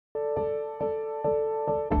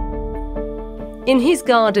In his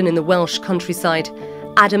garden in the Welsh countryside,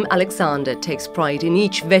 Adam Alexander takes pride in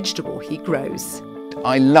each vegetable he grows.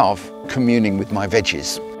 I love communing with my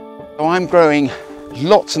veggies. So I'm growing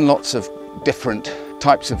lots and lots of different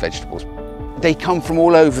types of vegetables. They come from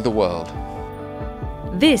all over the world.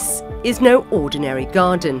 This is no ordinary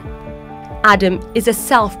garden. Adam is a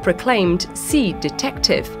self-proclaimed seed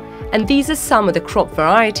detective, and these are some of the crop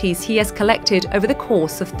varieties he has collected over the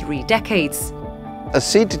course of 3 decades. A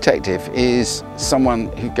seed detective is someone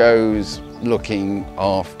who goes looking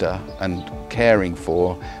after and caring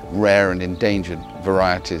for rare and endangered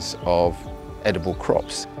varieties of edible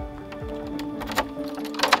crops.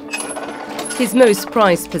 His most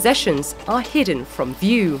prized possessions are hidden from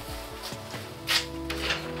view.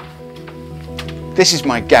 This is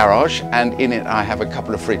my garage, and in it I have a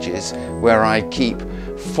couple of fridges where I keep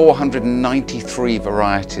 493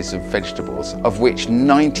 varieties of vegetables, of which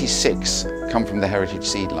 96 come from the Heritage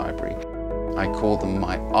Seed Library. I call them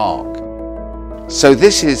my Ark. So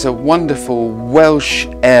this is a wonderful Welsh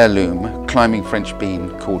heirloom climbing French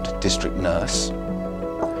bean called District Nurse.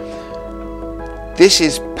 This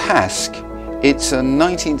is Pasque. It's a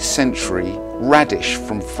 19th century radish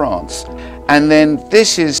from France. And then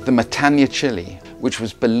this is the Matania chili, which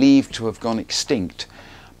was believed to have gone extinct,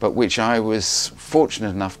 but which I was fortunate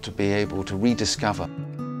enough to be able to rediscover.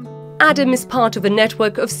 Adam is part of a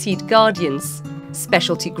network of seed guardians,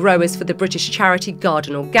 specialty growers for the British charity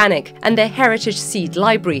Garden Organic and their Heritage Seed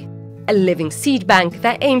Library, a living seed bank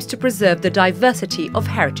that aims to preserve the diversity of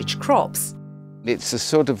heritage crops. It's a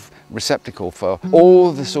sort of receptacle for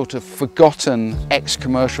all the sort of forgotten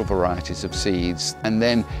ex-commercial varieties of seeds and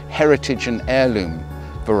then heritage and heirloom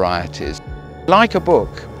varieties. Like a book,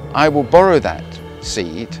 I will borrow that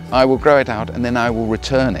seed, I will grow it out, and then I will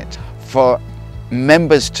return it for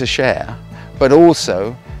members to share, but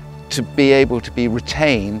also to be able to be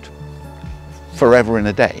retained forever and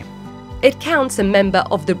a day. It counts a member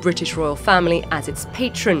of the British royal family as its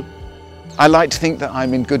patron. I like to think that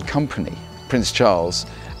I'm in good company. Prince Charles,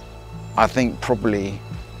 I think, probably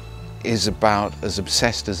is about as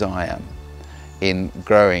obsessed as I am in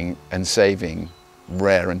growing and saving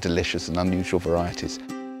rare and delicious and unusual varieties.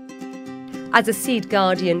 As a seed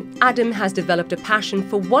guardian, Adam has developed a passion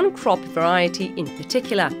for one crop variety in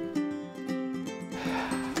particular.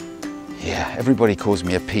 Yeah, everybody calls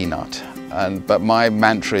me a peanut, but my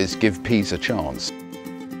mantra is give peas a chance.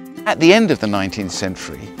 At the end of the 19th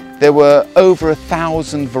century, there were over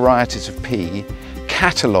 1,000 varieties of pea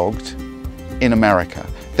catalogued in America.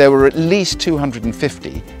 There were at least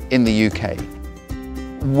 250 in the UK.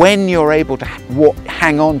 When you're able to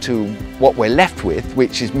hang on to what we're left with,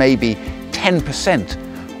 which is maybe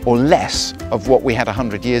 10% or less of what we had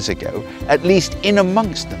 100 years ago, at least in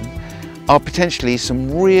amongst them are potentially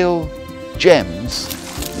some real gems.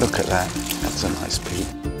 Look at that, that's a nice pea.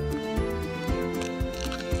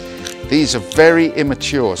 These are very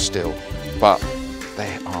immature still, but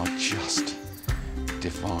they are just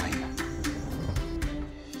divine.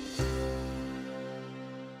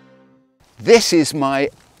 This is my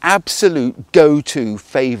absolute go-to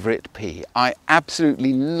favourite pea. I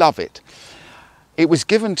absolutely love it. It was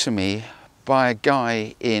given to me by a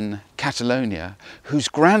guy in Catalonia whose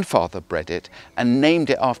grandfather bred it and named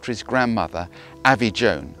it after his grandmother, Avi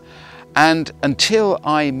Joan. And until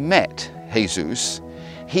I met Jesus,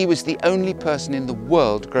 he was the only person in the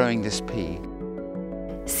world growing this pea.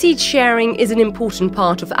 Seed sharing is an important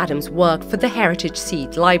part of Adam's work for the Heritage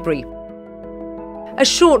Seed Library. A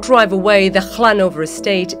short drive away, the Llanover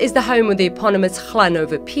estate is the home of the eponymous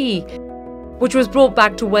Llanover pea, which was brought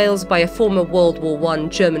back to Wales by a former World War I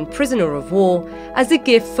German prisoner of war as a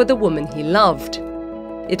gift for the woman he loved.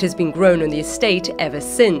 It has been grown on the estate ever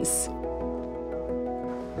since.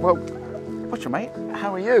 Well, what's your mate?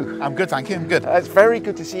 How are you? I'm good, thank you, I'm good. It's very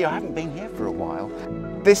good to see you. I haven't been here for a while.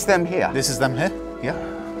 Them here? This is them here, yeah.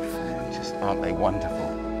 Just, aren't they wonderful?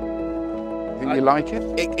 Think you like it?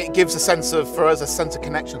 It gives a sense of, for us, a sense of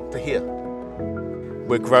connection to here.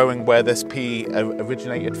 We're growing where this pea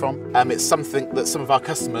originated from. It's something that some of our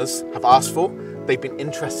customers have asked for. They've been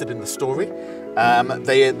interested in the story.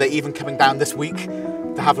 They're even coming down this week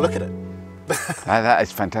to have a look at it. That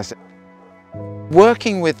is fantastic.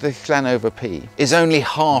 Working with the Llanover pea is only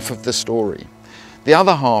half of the story. The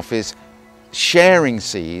other half is sharing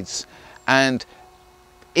seeds, and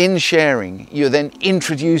in sharing, you're then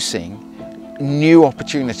introducing new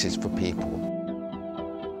opportunities for people.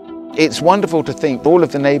 It's wonderful to think all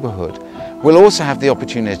of the neighbourhood will also have the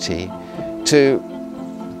opportunity to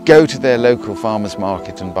go to their local farmers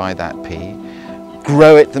market and buy that pea,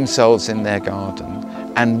 grow it themselves in their garden,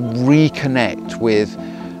 and reconnect with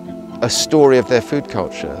a story of their food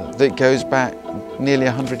culture that goes back nearly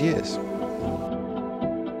 100 years.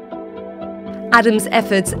 Adam's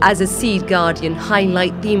efforts as a seed guardian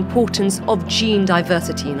highlight the importance of gene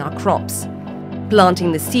diversity in our crops,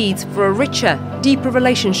 planting the seeds for a richer, deeper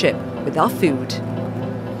relationship with our food.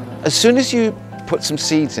 As soon as you put some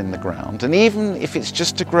seeds in the ground, and even if it's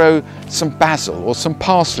just to grow some basil or some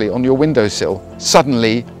parsley on your windowsill,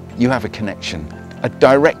 suddenly you have a connection, a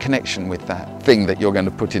direct connection with that thing that you're going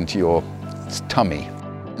to put into your tummy.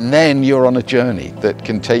 And then you're on a journey that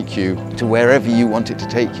can take you to wherever you want it to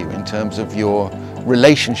take you in terms of your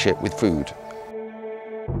relationship with food.